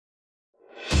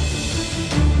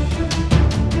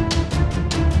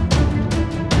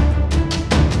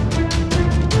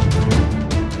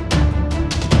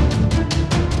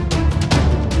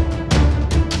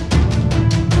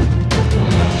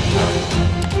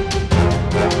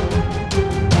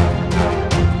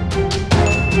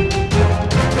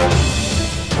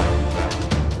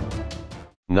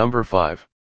Number 5.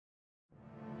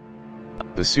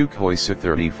 The Sukhoi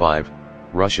Su-35,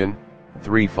 Russian,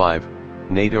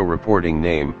 35, NATO reporting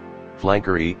name,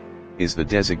 Flanker E, is the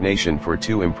designation for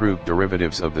two improved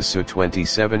derivatives of the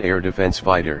Su-27 air defense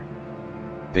fighter.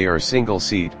 They are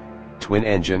single-seat,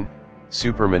 twin-engine,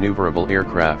 super-maneuverable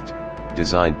aircraft,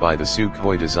 designed by the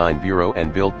Sukhoi Design Bureau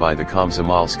and built by the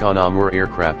Komsomolsk-on-Amur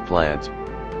aircraft plant.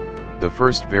 The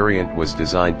first variant was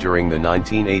designed during the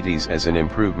 1980s as an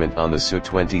improvement on the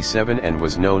Su-27 and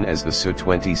was known as the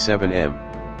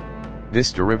Su-27M.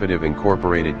 This derivative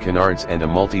incorporated canards and a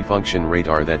multifunction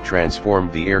radar that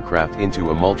transformed the aircraft into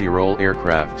a multi-role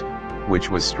aircraft, which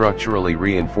was structurally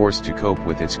reinforced to cope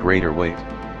with its greater weight.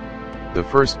 The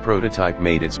first prototype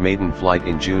made its maiden flight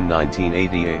in June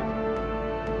 1988.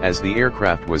 As the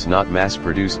aircraft was not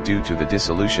mass-produced due to the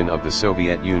dissolution of the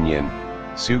Soviet Union,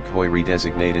 Sukhoi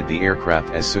redesignated the aircraft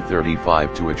as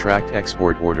Su-35 to attract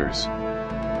export orders.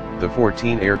 The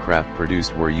 14 aircraft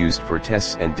produced were used for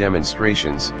tests and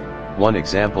demonstrations. One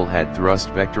example had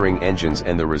thrust vectoring engines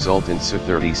and the resultant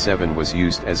Su-37 was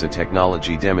used as a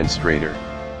technology demonstrator.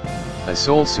 A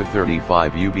Sol Su-35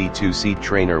 UB-2 seat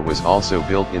trainer was also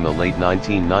built in the late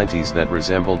 1990s that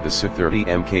resembled the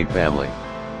Su-30MK family.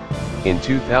 In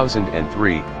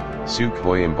 2003,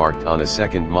 Sukhoi embarked on a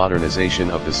second modernization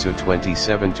of the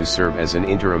Su-27 to serve as an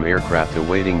interim aircraft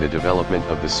awaiting the development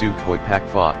of the Sukhoi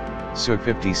Pak-4,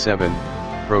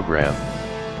 Su-57, program.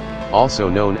 Also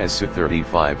known as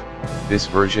Su-35, this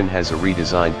version has a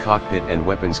redesigned cockpit and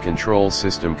weapons control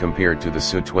system compared to the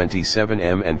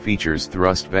Su-27M and features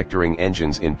thrust vectoring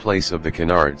engines in place of the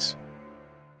canards.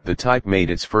 The type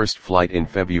made its first flight in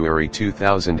February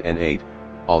 2008,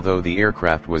 although the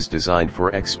aircraft was designed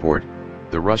for export.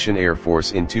 The Russian Air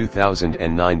Force in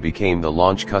 2009 became the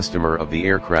launch customer of the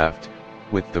aircraft,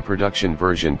 with the production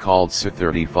version called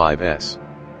Su-35S.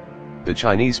 The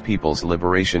Chinese People's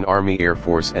Liberation Army Air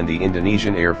Force and the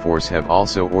Indonesian Air Force have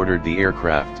also ordered the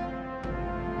aircraft.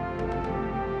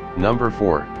 Number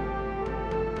 4.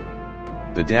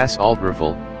 The Dassault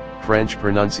Rafale, French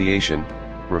pronunciation,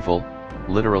 Rafale,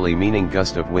 literally meaning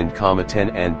gust of wind,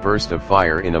 10 and burst of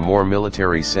fire in a more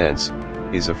military sense,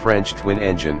 is a French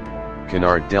twin-engine,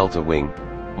 canard delta-wing,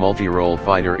 multi-role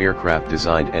fighter aircraft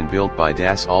designed and built by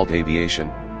Dassault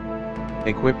Aviation.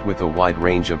 Equipped with a wide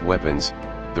range of weapons,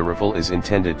 the Rafale is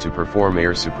intended to perform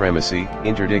air supremacy,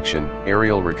 interdiction,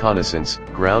 aerial reconnaissance,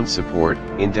 ground support,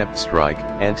 in-depth strike,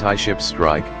 anti-ship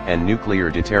strike, and nuclear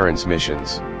deterrence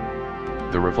missions.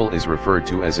 The Rafale is referred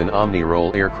to as an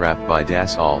omni-role aircraft by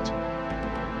Dassault.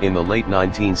 In the late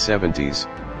 1970s,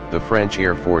 the French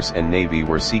Air Force and Navy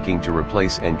were seeking to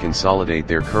replace and consolidate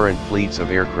their current fleets of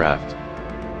aircraft.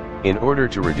 In order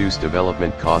to reduce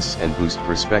development costs and boost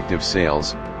prospective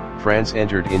sales, France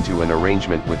entered into an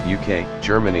arrangement with UK,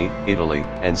 Germany, Italy,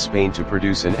 and Spain to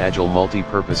produce an agile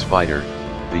multi-purpose fighter,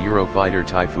 the Eurofighter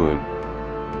Typhoon.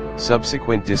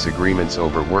 Subsequent disagreements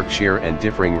over work share and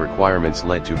differing requirements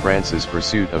led to France's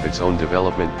pursuit of its own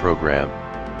development program.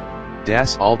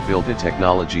 Dassault built a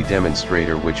technology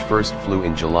demonstrator which first flew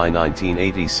in July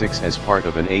 1986 as part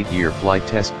of an 8-year flight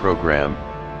test program,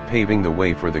 paving the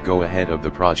way for the go-ahead of the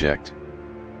project.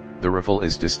 The Rafale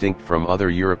is distinct from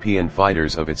other European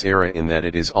fighters of its era in that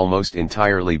it is almost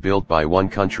entirely built by one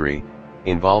country,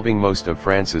 involving most of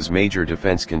France's major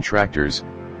defense contractors,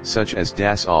 such as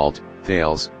Dassault,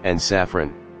 Thales, and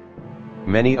Safran.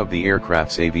 Many of the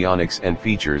aircraft's avionics and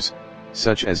features,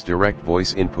 such as direct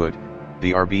voice input,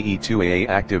 the RBE-2AA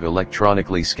active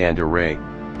electronically scanned array,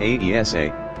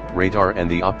 AESA, radar and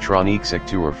the Optronic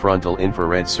Sector frontal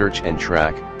infrared search and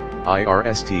track,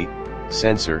 IRST,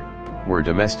 sensor, were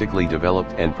domestically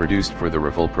developed and produced for the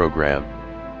Rafale program.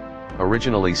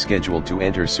 Originally scheduled to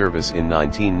enter service in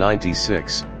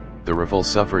 1996, the Rafale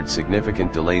suffered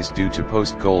significant delays due to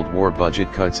post-Cold War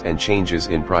budget cuts and changes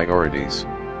in priorities.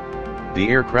 The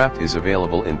aircraft is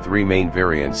available in 3 main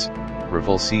variants: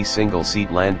 Rafale C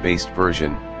single-seat land-based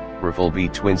version, Rafale B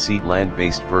twin-seat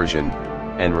land-based version,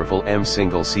 and Rafale M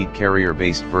single-seat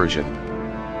carrier-based version.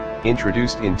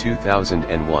 Introduced in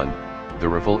 2001, the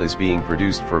Rafale is being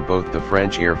produced for both the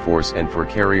French Air Force and for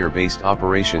carrier-based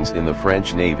operations in the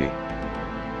French Navy.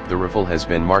 The Rafale has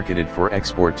been marketed for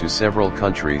export to several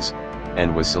countries,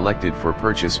 and was selected for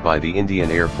purchase by the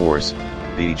Indian Air Force,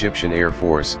 the Egyptian Air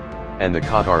Force, and the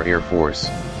Qatar Air Force.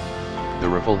 The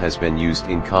Rafale has been used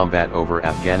in combat over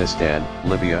Afghanistan,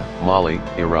 Libya, Mali,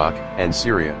 Iraq, and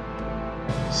Syria.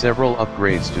 Several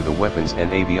upgrades to the weapons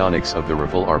and avionics of the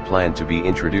Rafale are planned to be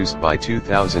introduced by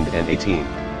 2018.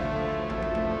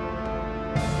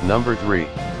 Number 3.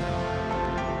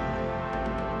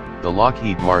 The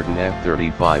Lockheed Martin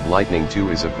F-35 Lightning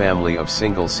II is a family of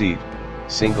single-seat,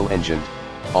 single-engined,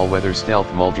 all-weather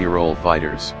stealth multi-role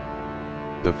fighters.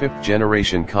 The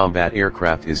fifth-generation combat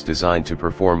aircraft is designed to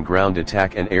perform ground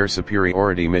attack and air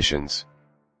superiority missions.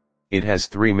 It has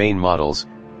three main models: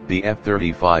 the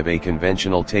F-35A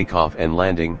conventional takeoff and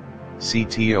landing,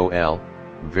 CTOL,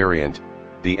 variant,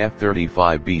 the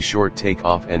F-35B short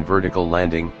takeoff and vertical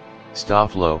landing,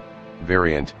 STOFLO,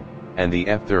 variant, and the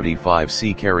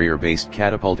F-35C carrier-based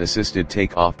catapult-assisted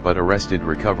takeoff but arrested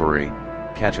recovery,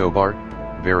 CATOBAR,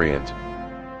 variant.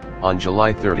 On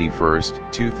July 31,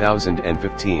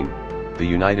 2015, the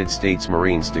United States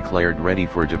Marines declared ready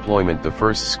for deployment the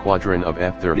first squadron of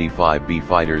F-35B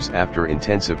fighters after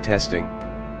intensive testing.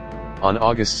 On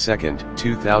August 2,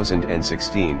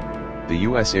 2016, the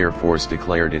U.S. Air Force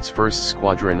declared its first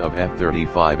squadron of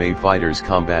F-35A fighters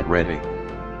combat ready.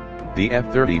 The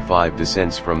F-35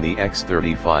 descends from the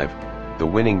X-35, the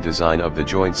winning design of the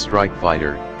Joint Strike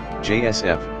Fighter,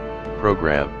 JSF,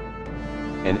 program.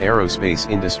 An aerospace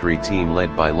industry team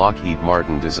led by Lockheed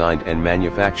Martin designed and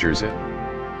manufactures it.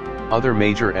 Other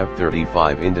major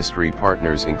F-35 industry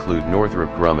partners include Northrop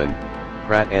Grumman,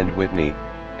 Pratt & Whitney,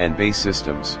 and BAE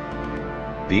Systems.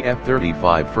 The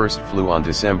F-35 first flew on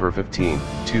December 15,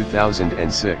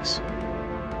 2006.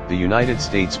 The United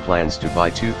States plans to buy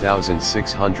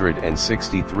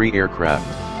 2,663 aircraft.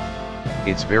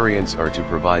 Its variants are to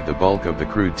provide the bulk of the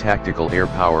crewed tactical air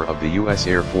power of the U.S.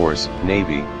 Air Force,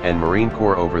 Navy, and Marine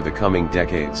Corps over the coming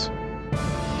decades.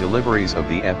 Deliveries of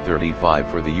the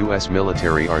F-35 for the U.S.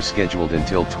 military are scheduled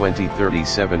until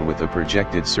 2037 with a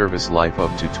projected service life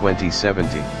up to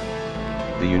 2070.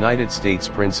 The United States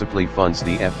principally funds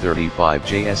the F-35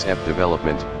 JSF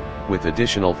development, with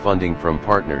additional funding from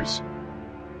partners.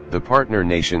 The partner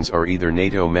nations are either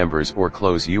NATO members or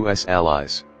close U.S.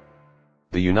 allies.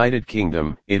 The United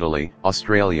Kingdom, Italy,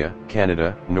 Australia,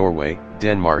 Canada, Norway,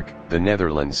 Denmark, the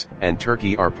Netherlands, and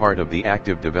Turkey are part of the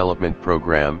active development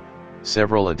program.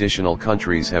 Several additional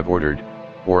countries have ordered,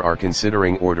 or are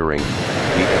considering ordering,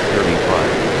 the F-35.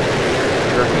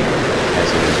 Turkey,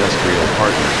 as an industrial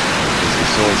partner, is the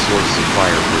sole source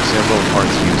supplier for several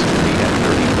parts used for the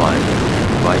F-35.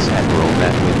 Vice Admiral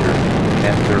Matt Winter,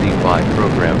 F-35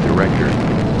 Program Director,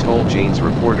 told Jane's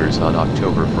reporters on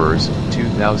October 1,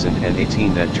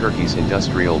 2018 that Turkey's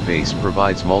industrial base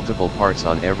provides multiple parts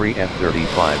on every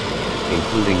F-35,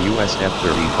 including US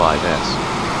F-35s.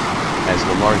 As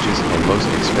the largest and most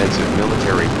expensive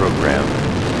military program,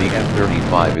 the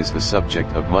F-35 is the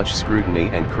subject of much scrutiny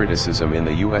and criticism in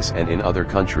the US and in other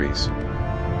countries.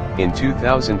 In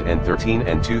 2013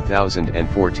 and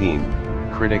 2014,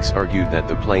 critics argued that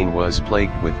the plane was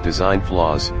plagued with design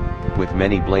flaws, with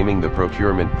many blaming the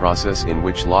procurement process in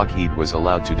which Lockheed was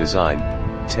allowed to design,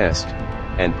 test,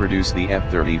 and produce the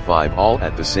F-35 all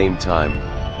at the same time,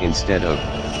 instead of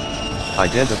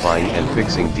identifying and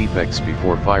fixing defects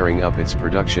before firing up its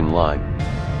production line.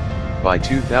 By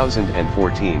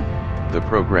 2014, the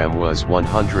program was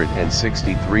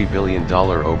 $163 billion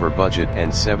over budget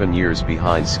and 7 years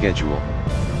behind schedule.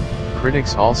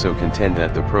 Critics also contend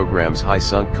that the program's high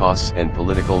sunk costs and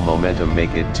political momentum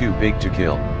make it too big to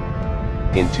kill.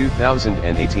 In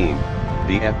 2018,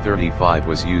 the F-35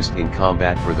 was used in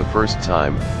combat for the first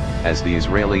time, as the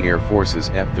Israeli Air Force's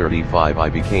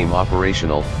F-35I became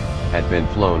operational, had been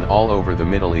flown all over the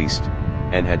Middle East,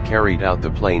 and had carried out the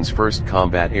plane's first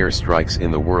combat airstrikes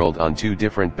in the world on two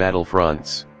different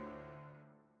battlefronts.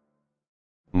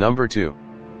 Number 2.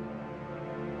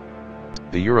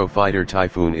 The Eurofighter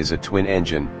Typhoon is a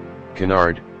twin-engine,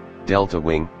 canard,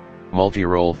 delta-wing,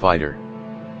 multi-role fighter.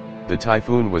 The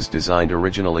Typhoon was designed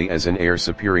originally as an air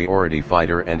superiority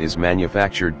fighter and is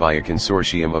manufactured by a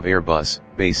consortium of Airbus,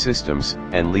 BAE Systems,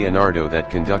 and Leonardo that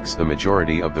conducts the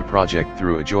majority of the project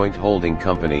through a joint holding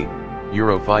company,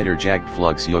 Eurofighter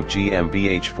Jagdflugzeug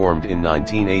GmbH, formed in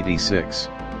 1986.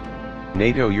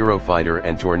 NATO Eurofighter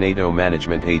and Tornado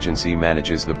Management Agency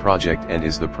manages the project and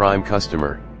is the prime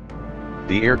customer.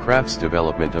 The aircraft's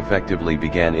development effectively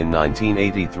began in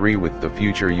 1983 with the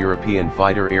Future European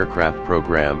Fighter Aircraft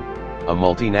Program, a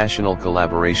multinational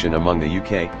collaboration among the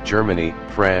UK, Germany,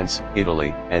 France,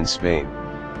 Italy, and Spain.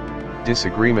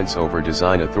 Disagreements over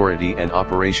design authority and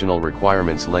operational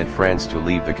requirements led France to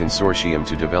leave the consortium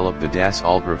to develop the Das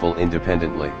Aldrifel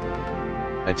independently.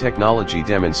 A technology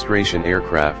demonstration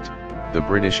aircraft, the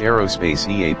British Aerospace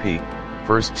EAP,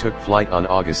 first took flight on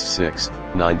August 6,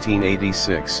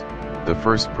 1986. The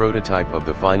first prototype of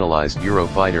the finalized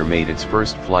Eurofighter made its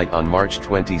first flight on March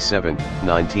 27,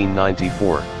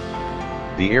 1994.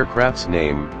 The aircraft's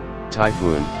name,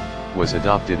 Typhoon, was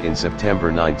adopted in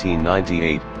September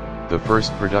 1998. The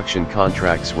first production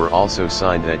contracts were also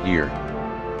signed that year.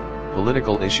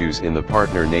 Political issues in the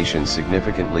partner nations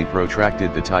significantly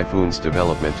protracted the Typhoon's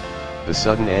development. The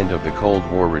sudden end of the Cold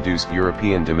War reduced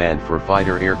European demand for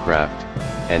fighter aircraft,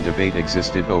 and debate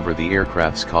existed over the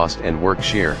aircraft's cost and work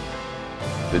share.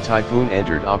 The Typhoon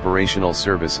entered operational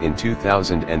service in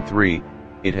 2003,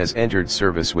 it has entered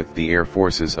service with the air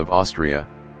forces of Austria,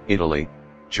 Italy,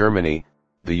 Germany,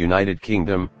 the United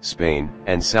Kingdom, Spain,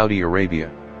 and Saudi Arabia.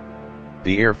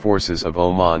 The air forces of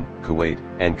Oman, Kuwait,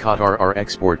 and Qatar are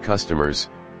export customers,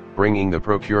 bringing the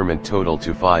procurement total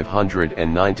to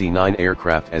 599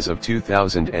 aircraft as of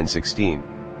 2016.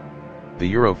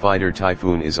 The Eurofighter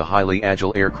Typhoon is a highly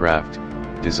agile aircraft,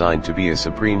 designed to be a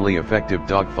supremely effective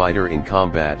dogfighter in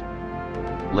combat.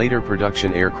 Later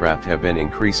production aircraft have been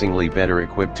increasingly better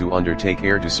equipped to undertake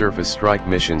air-to-surface strike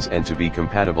missions and to be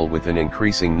compatible with an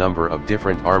increasing number of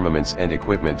different armaments and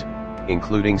equipment,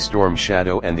 including Storm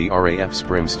Shadow and the RAF's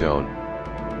Brimstone.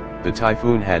 The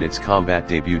Typhoon had its combat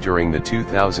debut during the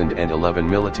 2011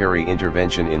 military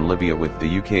intervention in Libya with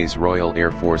the UK's Royal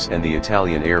Air Force and the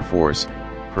Italian Air Force,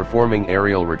 performing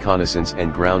aerial reconnaissance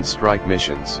and ground strike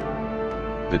missions.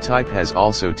 The type has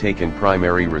also taken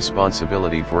primary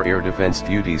responsibility for air defense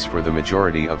duties for the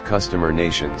majority of customer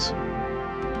nations.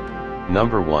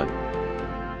 Number 1.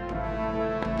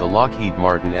 The Lockheed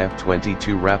Martin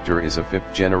F-22 Raptor is a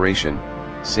fifth-generation,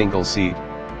 single-seat,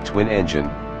 twin-engine,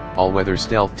 all-weather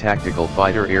stealth tactical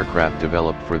fighter aircraft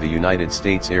developed for the United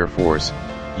States Air Force,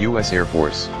 U.S. Air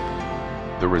Force.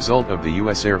 The result of the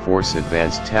U.S. Air Force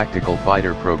Advanced Tactical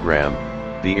Fighter Program,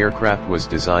 the aircraft was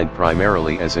designed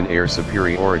primarily as an air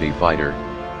superiority fighter,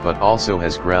 but also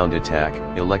has ground attack,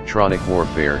 electronic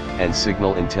warfare, and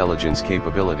signal intelligence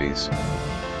capabilities.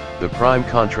 The prime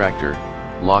contractor,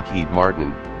 Lockheed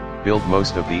Martin, built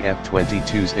most of the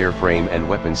F-22's airframe and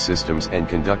weapons systems and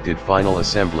conducted final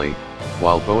assembly,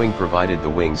 while Boeing provided the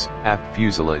wings, aft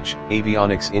fuselage,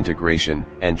 avionics integration,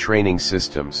 and training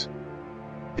systems.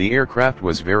 The aircraft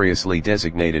was variously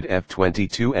designated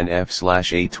F-22 and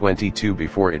F/A-22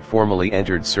 before it formally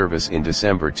entered service in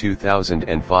December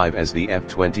 2005 as the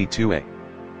F-22A.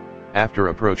 After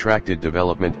a protracted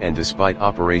development and despite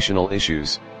operational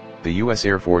issues, the U.S.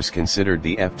 Air Force considered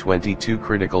the F-22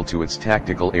 critical to its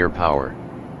tactical air power.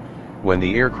 When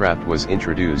the aircraft was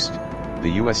introduced,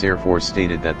 the U.S. Air Force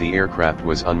stated that the aircraft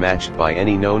was unmatched by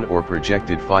any known or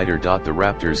projected fighter. The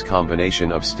Raptor's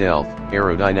combination of stealth,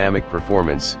 aerodynamic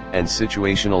performance, and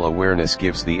situational awareness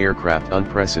gives the aircraft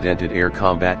unprecedented air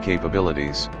combat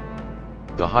capabilities.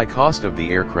 The high cost of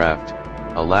the aircraft,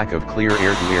 a lack of clear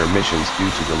air-to-air missions due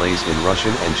to delays in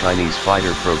Russian and Chinese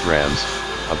fighter programs,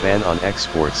 a ban on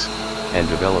exports, and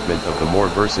development of the more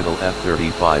versatile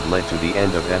F-35 led to the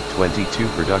end of F-22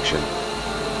 production.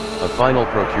 A final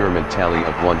procurement tally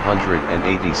of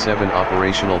 187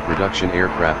 operational production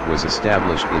aircraft was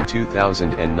established in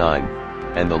 2009,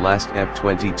 and the last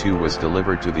F-22 was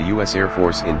delivered to the U.S. Air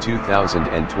Force in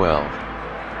 2012.